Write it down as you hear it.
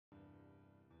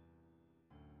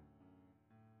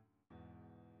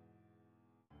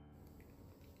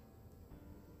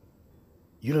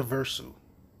Universal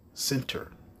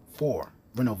Center for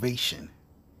Renovation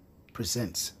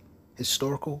presents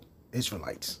Historical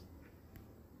Israelites.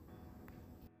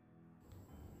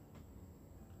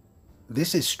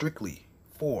 This is strictly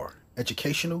for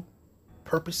educational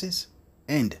purposes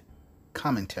and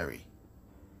commentary.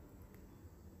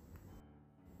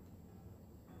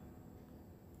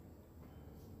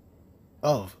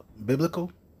 Of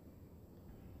biblical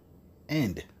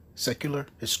and secular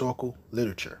historical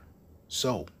literature.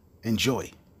 So,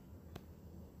 enjoy.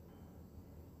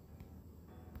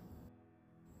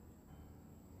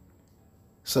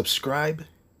 Subscribe,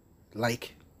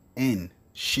 like, and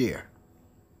share.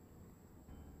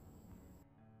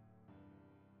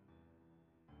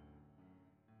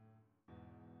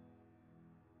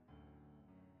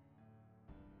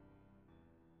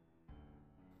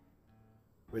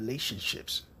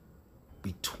 Relationships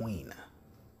between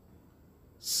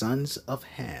sons of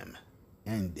Ham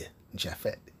and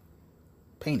Japheth.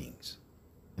 Paintings,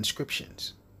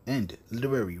 inscriptions, and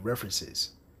literary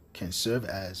references can serve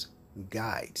as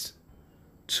guides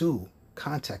to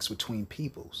contacts between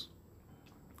peoples.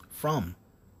 From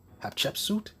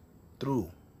Hatshepsut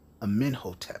through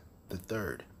Amenhotep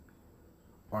III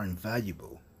are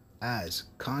invaluable as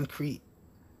concrete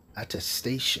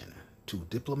attestation to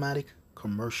diplomatic,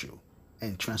 commercial,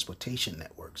 and transportation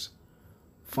networks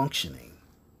functioning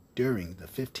during the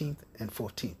 15th and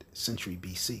 14th century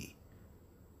BC.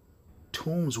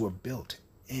 Tombs were built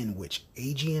in which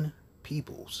Aegean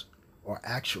peoples are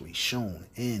actually shown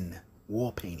in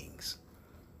wall paintings.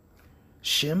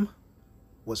 Shem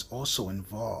was also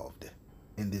involved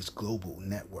in this global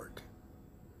network.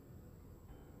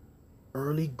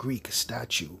 Early Greek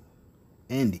statue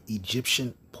and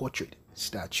Egyptian portrait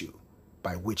statue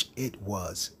by which it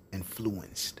was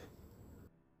influenced.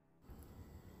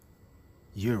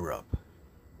 Europe.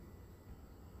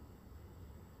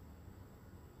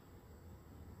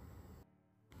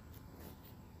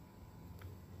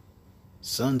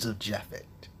 Sons of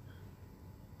Japheth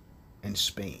in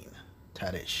Spain,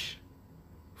 Tadish,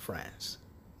 France,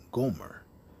 Gomer,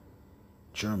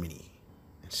 Germany,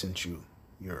 and Central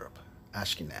Europe,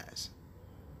 Ashkenaz,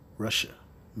 Russia,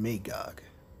 Magog,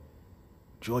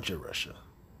 Georgia, Russia,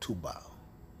 Tubal,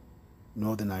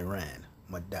 Northern Iran,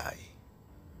 Madai,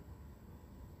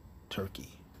 Turkey,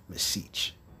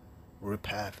 Mesich,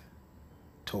 Ripath,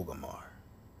 Togarmah,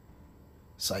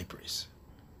 Cyprus,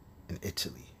 and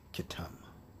Italy, Kitam,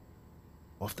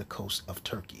 off the coast of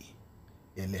Turkey,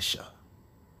 Elisha,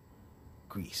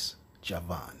 Greece,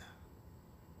 Javan,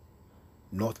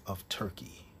 north of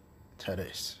Turkey,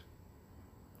 Taris,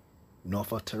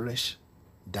 north of Tarish,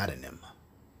 Dadanim.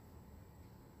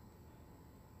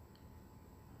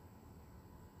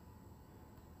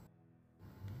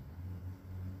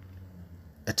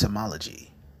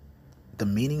 Etymology. The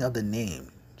meaning of the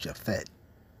name Japheth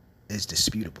is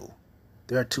disputable.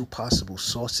 There are two possible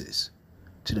sources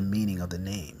to the meaning of the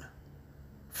name.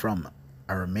 From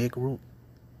Aramaic root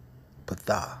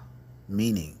patha,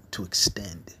 meaning to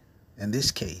extend. In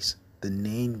this case, the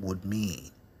name would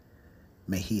mean,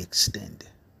 may he extend,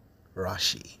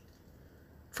 Rashi.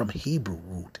 From Hebrew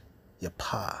root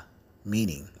yapah,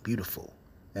 meaning beautiful,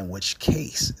 in which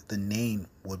case the name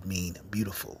would mean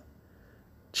beautiful.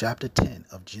 Chapter 10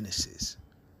 of Genesis,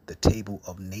 the Table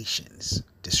of Nations,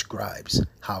 describes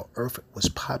how earth was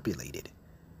populated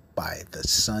by the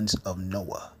sons of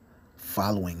Noah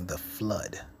following the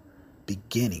flood,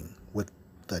 beginning with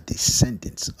the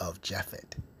descendants of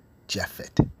Japheth,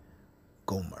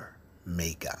 Gomer,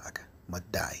 Magog,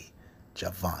 Madai,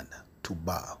 Javan,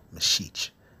 Tubal,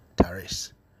 Mesich,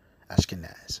 Taris,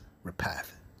 Ashkenaz,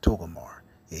 Ripath, Togarmah,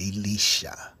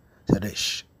 Elisha,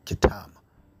 Tarish, Kitam,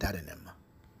 Dadanim.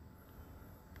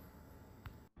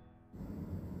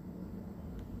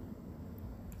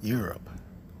 Europe.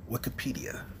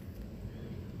 Wikipedia.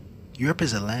 Europe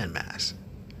is a landmass,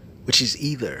 which is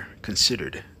either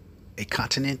considered a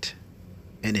continent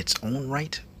in its own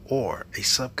right or a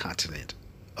subcontinent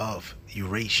of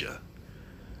Eurasia,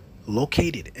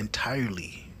 located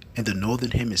entirely in the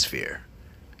northern hemisphere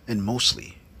and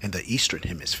mostly in the eastern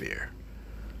hemisphere,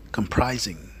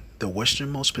 comprising the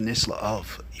westernmost peninsula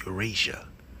of Eurasia.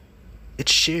 It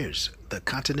shares the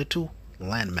continental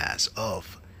landmass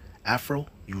of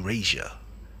Afro-Eurasia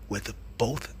with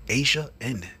both Asia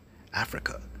and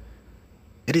Africa.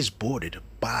 It is bordered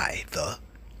by the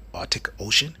Arctic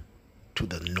Ocean to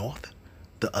the north,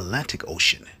 the Atlantic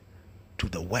Ocean to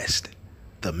the west,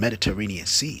 the Mediterranean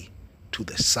Sea to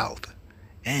the south,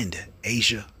 and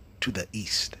Asia to the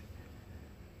east.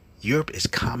 Europe is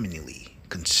commonly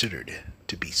considered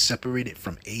to be separated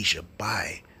from Asia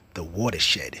by the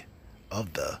watershed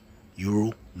of the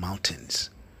Ural Mountains,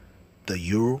 the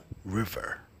Ural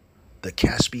River, the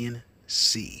Caspian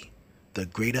Sea, the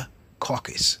Greater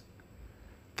Caucasus,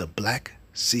 the Black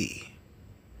Sea,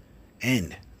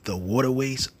 and the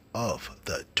waterways of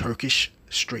the Turkish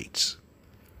Straits.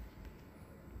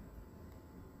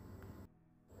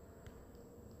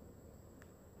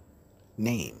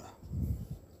 Name.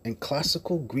 In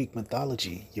classical Greek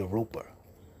mythology, Europa,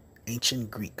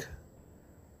 ancient Greek,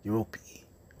 Europe,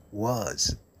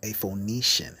 was a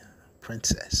Phoenician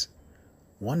princess.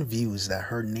 One views that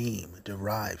her name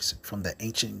derives from the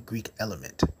ancient Greek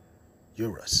element,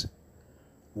 Eurus,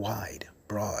 wide,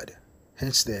 broad,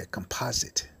 hence their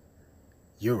composite.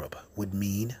 Europe would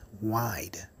mean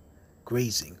wide,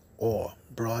 grazing, or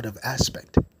broad of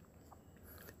aspect.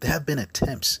 There have been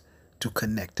attempts to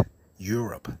connect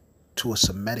Europe to a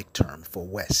Semitic term for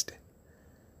west,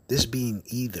 this being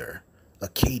either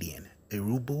Akkadian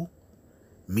Erubu,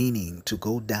 meaning to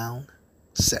go down,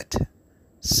 set,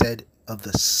 said of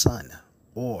the sun,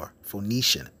 or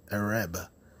Phoenician Arab,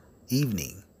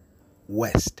 evening,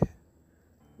 west,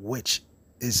 which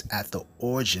is at the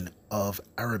origin of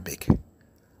Arabic,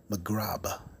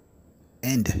 Maghreb,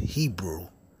 and Hebrew,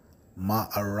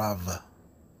 Ma'arav.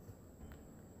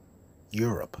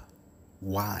 Europe,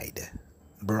 wide,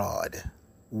 broad,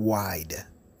 wide,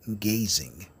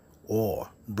 gazing, or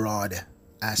broad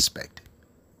aspect.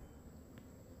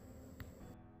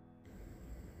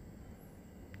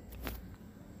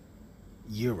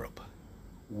 Europe,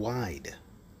 wide,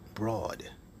 broad,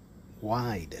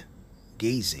 wide,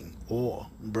 gazing, or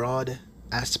broad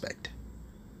aspect,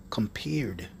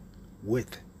 compared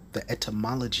with the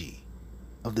etymology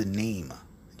of the name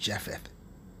Japheth.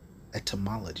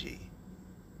 Etymology.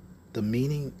 The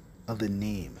meaning of the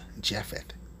name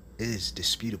Japheth is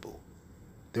disputable.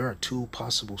 There are two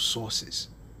possible sources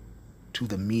to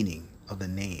the meaning of the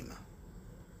name.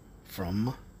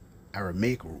 From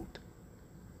Aramaic root,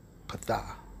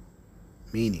 patha,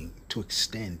 meaning to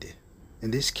extend.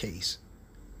 In this case,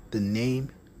 the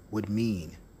name would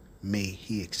mean may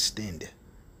he extend,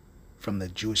 from the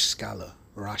Jewish scholar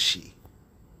Rashi.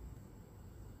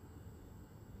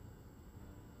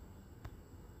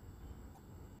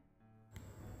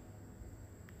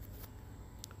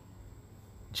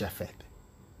 Japheth,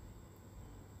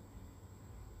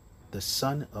 the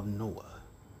son of Noah,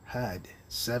 had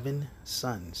 7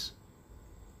 sons.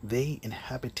 They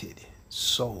inhabited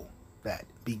so that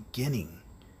beginning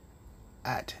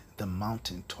at the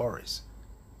mountain Taurus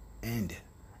and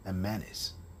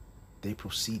Amanus, they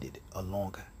proceeded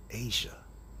along Asia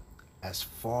as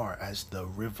far as the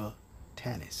river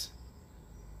Tanis,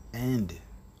 and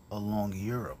along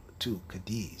Europe to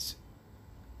Cadiz,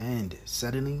 and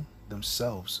settling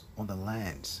themselves on the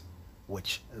lands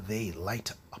which they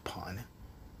light upon,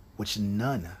 which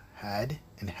none had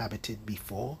inhabited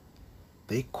before,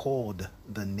 they called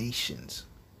the nations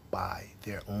by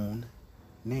their own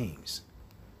names.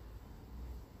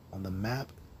 On the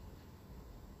map,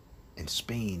 in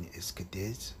Spain is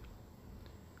Cadiz,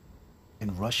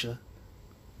 in Russia,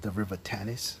 the river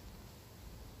Tanis,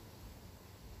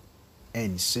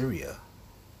 in Syria,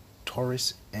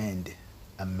 Taurus and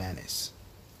Amanus.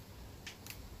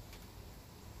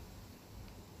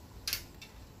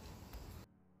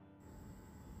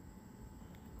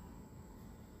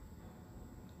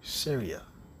 Syria,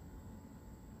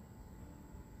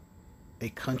 a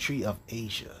country of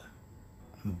Asia,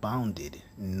 bounded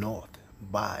north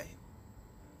by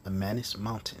the Amanus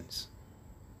Mountains,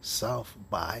 south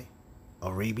by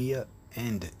Arabia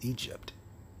and Egypt,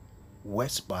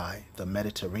 west by the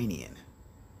Mediterranean,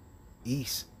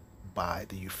 east by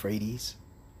the Euphrates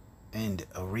and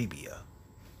Arabia,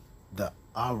 the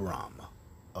Aram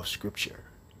of Scripture,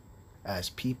 as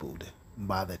peopled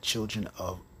by the children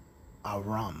of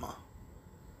Aram.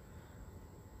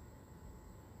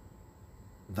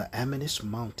 The Amanus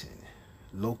Mountain,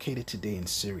 located today in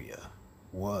Syria,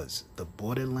 was the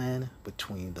borderland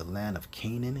between the land of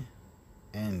Canaan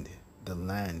and the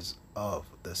lands of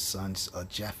the sons of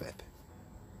Japheth.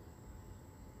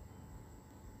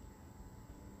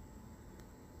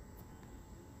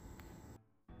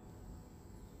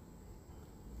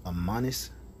 Amanus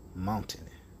Mountain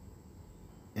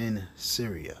in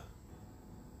Syria.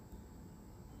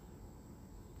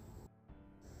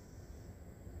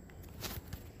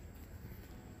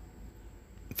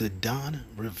 The Don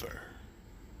River.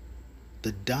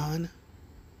 The Don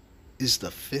is the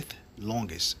 5th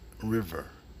longest river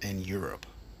in Europe,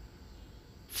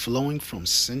 flowing from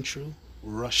central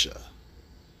Russia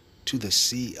to the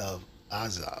Sea of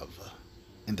Azov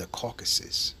in the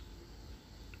Caucasus.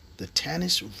 The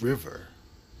Tanis River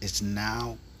is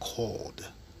now called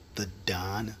the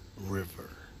Don river.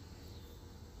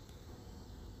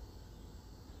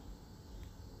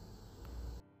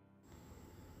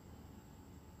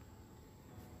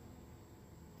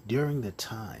 During the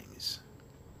times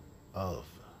of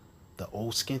the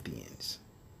old Scythians,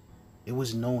 it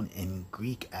was known in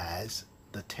Greek as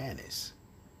the Tanis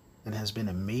and has been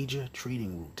a major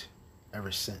trading route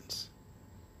ever since.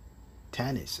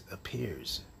 Tanis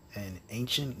appears in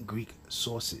ancient Greek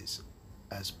sources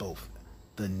as both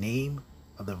the name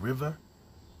of the river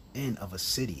and of a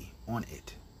city on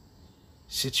it,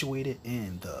 situated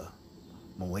in the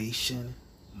Moesian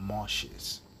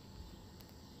marshes.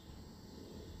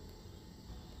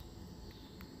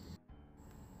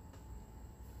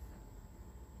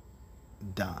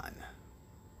 Don,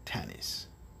 Tanis,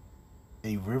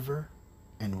 a river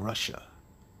in Russia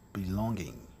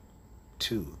belonging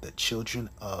to the children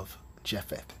of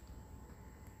Japheth.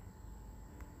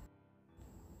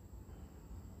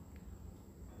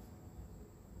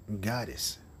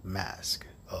 Goddess mask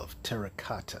of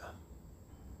terracotta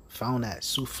found at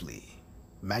Sufli,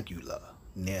 Magula,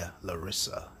 near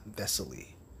Larissa,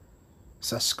 Thessaly.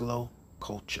 Sesklo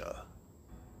culture,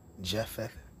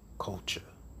 Japheth culture.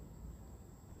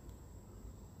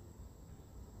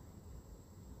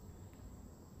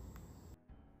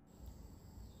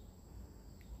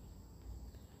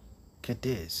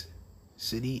 Cadiz,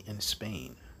 city in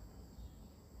Spain,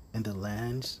 in the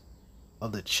lands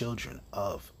of the children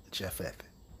of Japheth.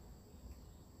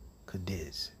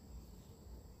 Cadiz.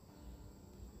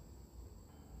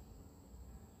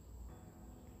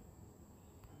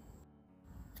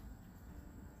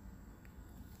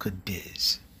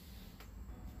 Cadiz.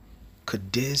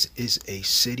 Cadiz is a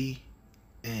city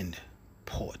and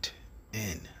port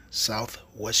in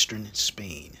southwestern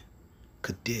Spain.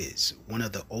 Cadiz, one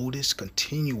of the oldest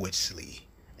continuously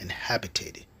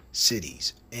inhabited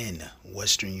cities in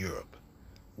Western Europe,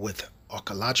 with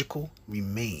archaeological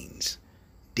remains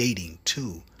dating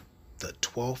to the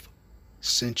 12th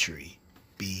century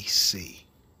BC.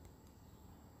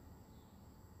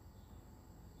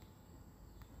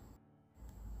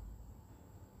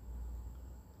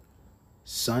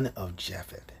 Son of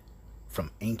Japheth,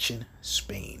 from ancient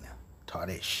Spain,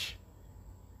 Tarish,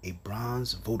 a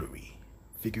bronze votary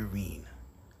figurine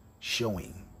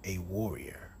showing a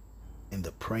warrior in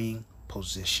the praying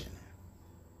position